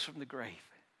rose from the grave.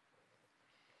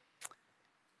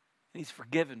 And He's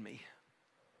forgiven me.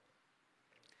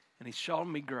 And He's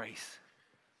shown me grace.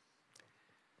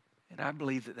 And I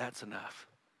believe that that's enough.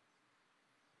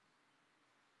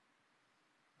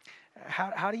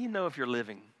 How do you know if you're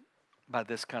living by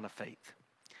this kind of faith?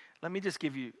 Let me just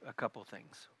give you a couple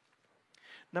things.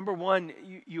 Number one,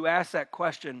 you ask that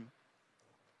question,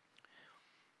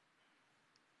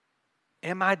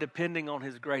 am I depending on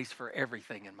His grace for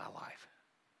everything in my life?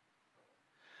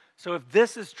 So if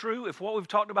this is true, if what we've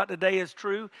talked about today is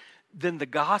true, then the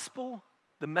gospel,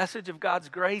 the message of God's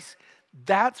grace,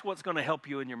 that's what's going to help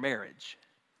you in your marriage.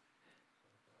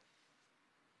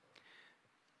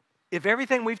 If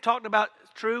everything we've talked about is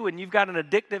true and you've got an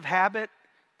addictive habit,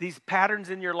 these patterns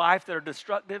in your life that are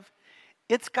destructive,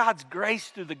 it's God's grace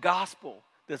through the gospel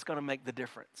that's going to make the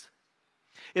difference.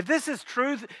 If this is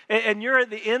truth and you're at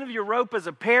the end of your rope as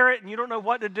a parent and you don't know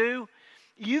what to do,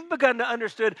 you've begun to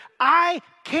understand, I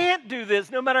can't do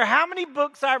this no matter how many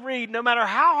books I read, no matter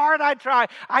how hard I try.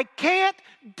 I can't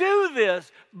do this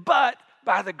but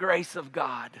by the grace of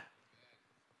God.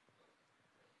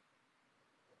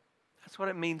 That's what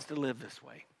it means to live this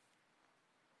way.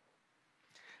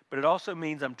 But it also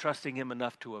means I'm trusting Him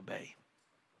enough to obey.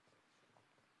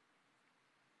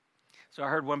 So I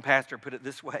heard one pastor put it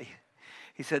this way.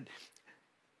 He said,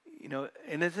 you know,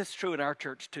 and this is true in our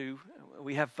church too.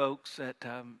 We have folks that,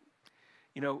 are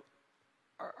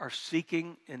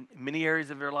seeking in many areas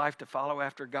of their life to follow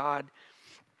after God.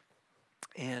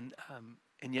 And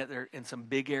yet they're in some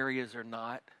big areas or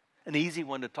not. An easy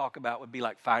one to talk about would be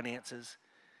like finances.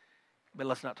 But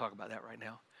let's not talk about that right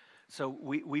now. So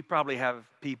we probably have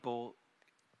people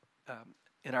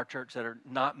in our church that are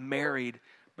not married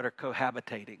but are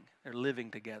cohabitating. They're living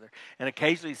together. And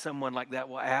occasionally someone like that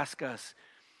will ask us,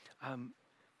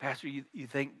 Pastor, you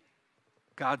think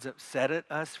God's upset at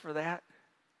us for that?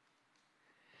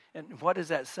 And what does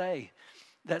that say?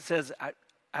 That says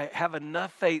I have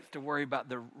enough faith to worry about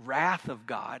the wrath of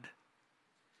God,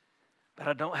 but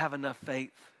I don't have enough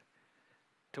faith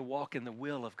to walk in the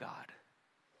will of God.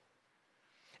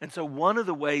 And so one of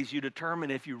the ways you determine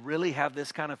if you really have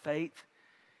this kind of faith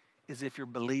is if you're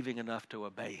believing enough to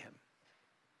obey Him.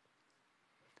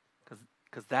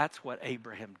 Because that's what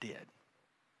Abraham did.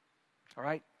 All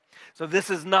right? So this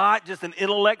is not just an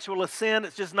intellectual assent.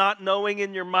 It's just not knowing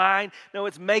in your mind. No,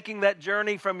 it's making that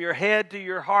journey from your head to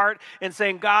your heart and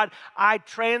saying, God, I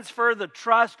transfer the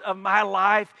trust of my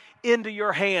life into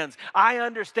your hands. I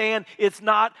understand it's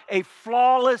not a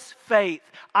flawless faith.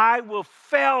 I will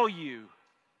fail you.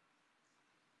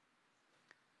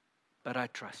 But I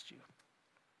trust you.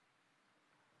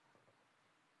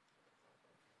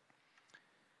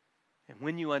 And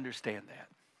when you understand that,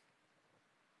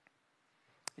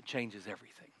 it changes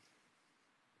everything.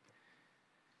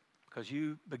 Because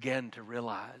you begin to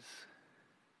realize,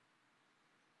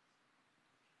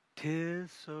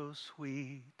 'tis so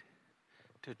sweet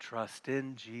to trust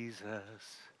in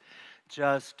Jesus,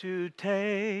 just to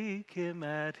take Him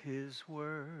at His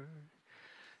word,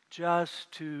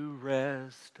 just to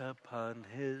rest upon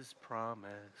His promise,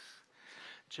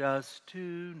 just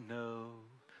to know,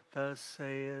 thus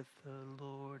saith the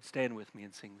Lord. Stand with me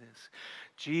and sing this.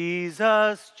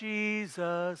 Jesus,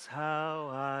 Jesus, how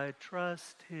I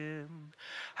trust him,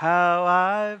 how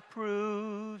I've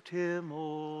proved him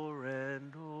o'er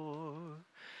and o'er.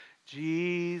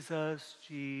 Jesus,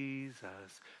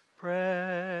 Jesus,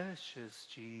 precious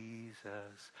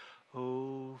Jesus,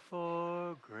 oh,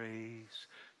 for grace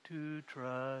to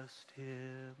trust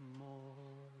him more.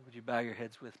 Would you bow your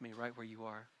heads with me right where you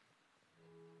are?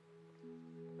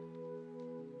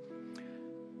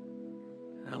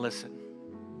 Now listen,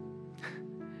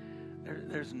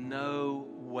 there's no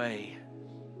way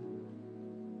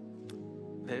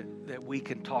that we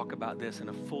can talk about this in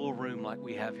a full room like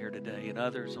we have here today and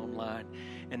others online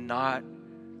and not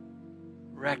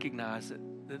recognize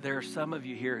that there are some of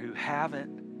you here who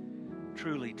haven't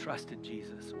truly trusted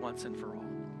Jesus once and for all.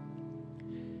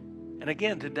 And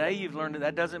again, today you've learned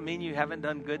that doesn't mean you haven't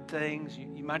done good things.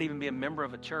 You might even be a member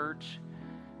of a church.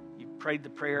 You prayed the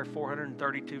prayer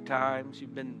 432 times.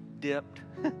 You've been dipped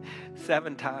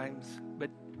 7 times.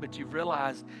 But you've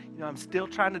realized, I'm still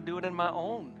trying to do it on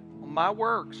my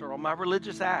works or on my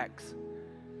religious acts.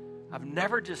 I've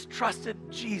never just trusted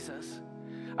Jesus.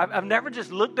 I've never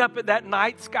just looked up at that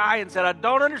night sky and said, I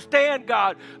don't understand,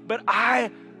 God, but I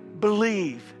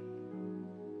believe.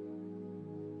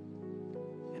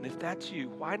 And if that's you,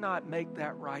 why not make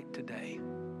that right today?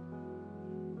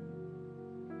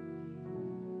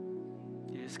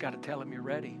 You just got to tell him you're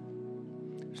ready.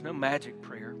 There's no magic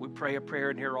prayer. We pray a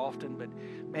prayer in here often, but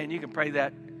man, you can pray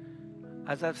that,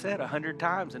 as I've said, 100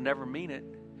 times and never mean it.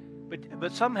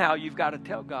 But somehow you've got to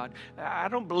tell God. I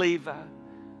don't believe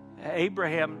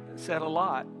Abraham said a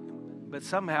lot, but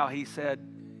somehow he said,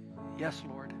 yes,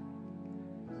 Lord,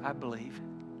 I believe.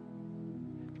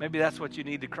 Maybe that's what you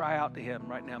need to cry out to him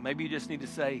right now. Maybe you just need to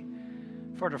say,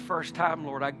 for the first time,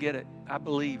 Lord, I get it. I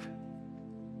believe.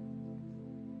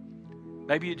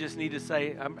 Maybe you just need to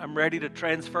say, I'm ready to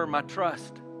transfer my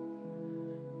trust.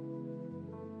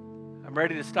 I'm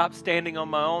ready to stop standing on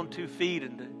my own 2 feet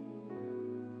and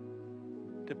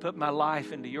to put my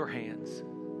life into your hands.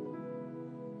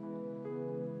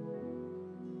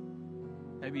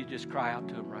 Maybe you just cry out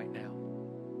to him right now.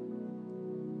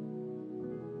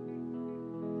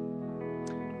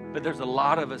 But there's a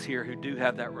lot of us here who do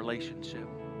have that relationship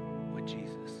with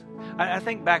Jesus. I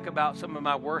think back about some of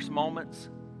my worst moments.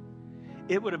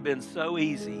 It would have been so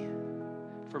easy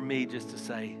for me just to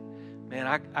say, man,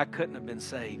 I couldn't have been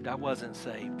saved. I wasn't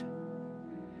saved.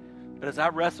 But as I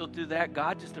wrestled through that,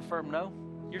 God just affirmed, no,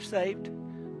 you're saved.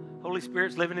 Holy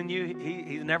Spirit's living in you.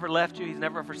 He's never left you. He's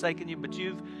never forsaken you. But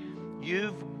you've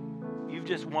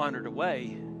just wandered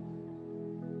away.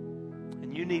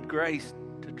 And you need grace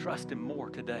to trust him more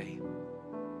today.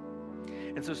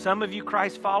 And so some of you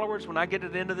Christ followers, when I get to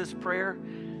the end of this prayer,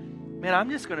 man, I'm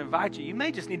just going to invite you. You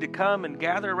may just need to come and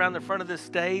gather around the front of this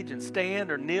stage and stand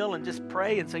or kneel and just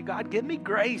pray and say, God, give me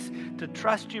grace to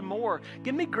trust you more.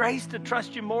 Give me grace to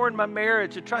trust you more in my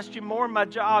marriage, to trust you more in my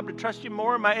job, to trust you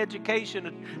more in my education,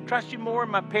 to trust you more in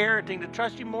my parenting, to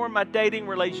trust you more in my dating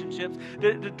relationships,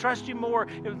 to trust you more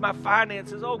in my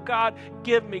finances. Oh, God,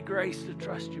 give me grace to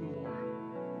trust you more.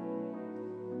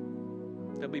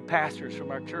 There'll be pastors from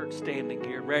our church standing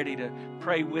here ready to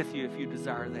pray with you if you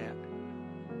desire that.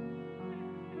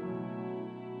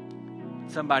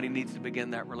 Somebody needs to begin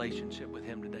that relationship with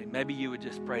him today. Maybe you would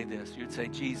just pray this. You'd say,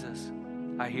 Jesus,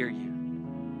 I hear you.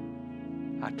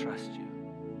 I trust you.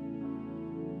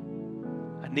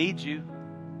 I need you.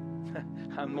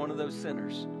 I'm one of those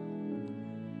sinners.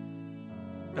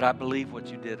 But I believe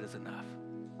what you did is enough.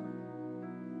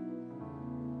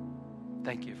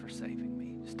 Thank you for saving me.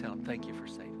 Just tell him, thank you for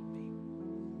saving me.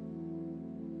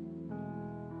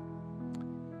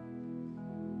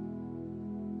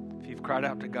 If you've cried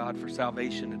out to God for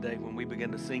salvation today, when we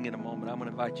begin to sing in a moment, I'm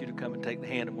going to invite you to come and take the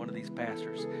hand of one of these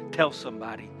pastors. Tell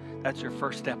somebody. That's your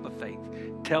first step of faith.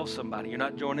 Tell somebody. You're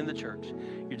not joining the church.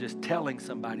 You're just telling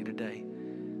somebody today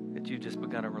that you've just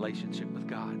begun a relationship with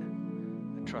God,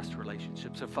 a trust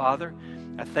relationship. So, Father,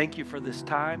 I thank you for this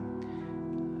time.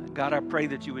 God, I pray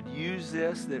that you would use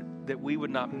this, that we would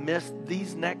not miss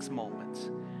these next moments,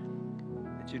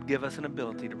 that you'd give us an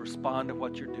ability to respond to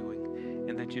what you're doing,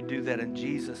 and that you do that in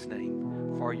Jesus'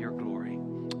 name for your glory.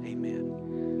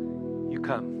 Amen. You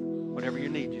come. Whatever you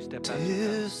need, you step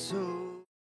out.